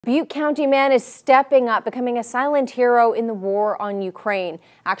Butte County man is stepping up, becoming a silent hero in the war on Ukraine.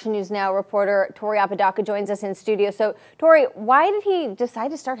 Action News Now reporter Tori Apodaca joins us in studio. So, Tori, why did he decide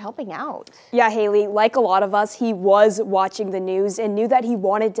to start helping out? Yeah, Haley, like a lot of us, he was watching the news and knew that he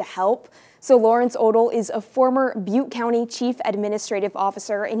wanted to help. So Lawrence Odle is a former Butte County Chief Administrative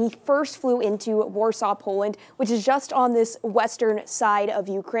Officer, and he first flew into Warsaw, Poland, which is just on this western side of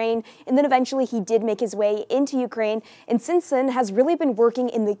Ukraine. And then eventually he did make his way into Ukraine, and since then has really been working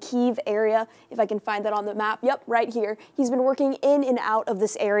in the Kyiv area. If I can find that on the map, yep, right here. He's been working in and out of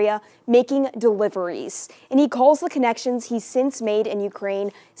this area, making deliveries. And he calls the connections he's since made in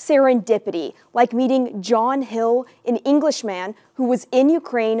Ukraine serendipity, like meeting John Hill, an Englishman who was in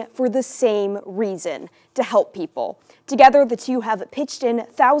Ukraine for the same reason, to help people. Together, the two have pitched in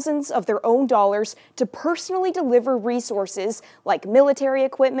thousands of their own dollars to personally deliver resources like military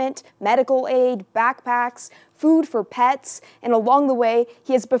equipment, medical aid, backpacks, food for pets, and along the way,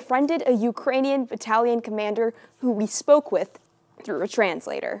 he has befriended a Ukrainian battalion commander who we spoke with through a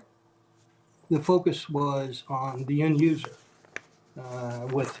translator. The focus was on the end user.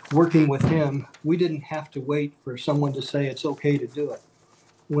 With working with him, we didn't have to wait for someone to say it's okay to do it.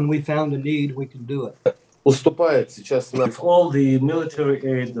 When we found a need, we could do it. If all the military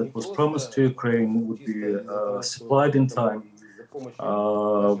aid that was promised to Ukraine would be supplied in time,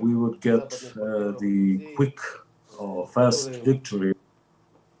 we would get the quick, fast victory.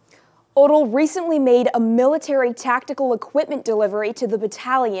 Odle recently made a military tactical equipment delivery to the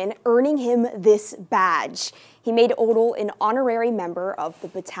battalion, earning him this badge. He made Odle an honorary member of the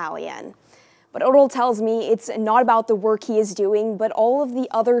battalion. But Odle tells me it's not about the work he is doing, but all of the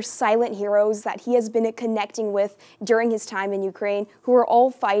other silent heroes that he has been connecting with during his time in Ukraine, who are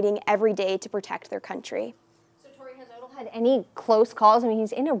all fighting every day to protect their country. So, Tori, has Odle had any close calls? I mean,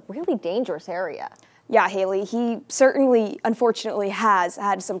 he's in a really dangerous area. Yeah, Haley, he certainly, unfortunately, has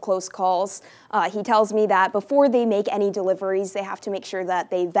had some close calls. He tells me that before they make any deliveries, they have to make sure that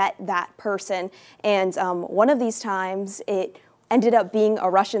they vet that person. And one of these times, it ended up being a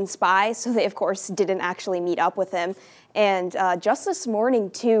Russian spy, so they, of course, didn't actually meet up with him. And just this morning,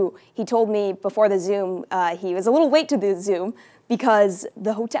 too, he told me before the Zoom, he was a little late to the Zoom, because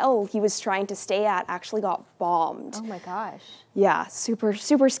the hotel he was trying to stay at actually got bombed. Oh my gosh. Yeah, super,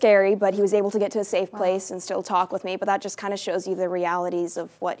 super scary, but he was able to get to a safe place and still talk with me. But that just kind of shows you the realities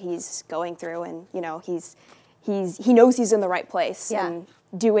of what he's going through. And, you know, he knows he's in the right place and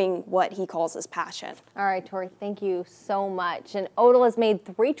doing what he calls his passion. All right, Tori, thank you so much. And Odle has made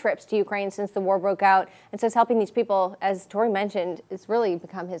 3 trips to Ukraine since the war broke out, and says helping these people, as Tori mentioned, has really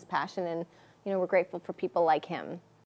become his passion. And, you know, we're grateful for people like him.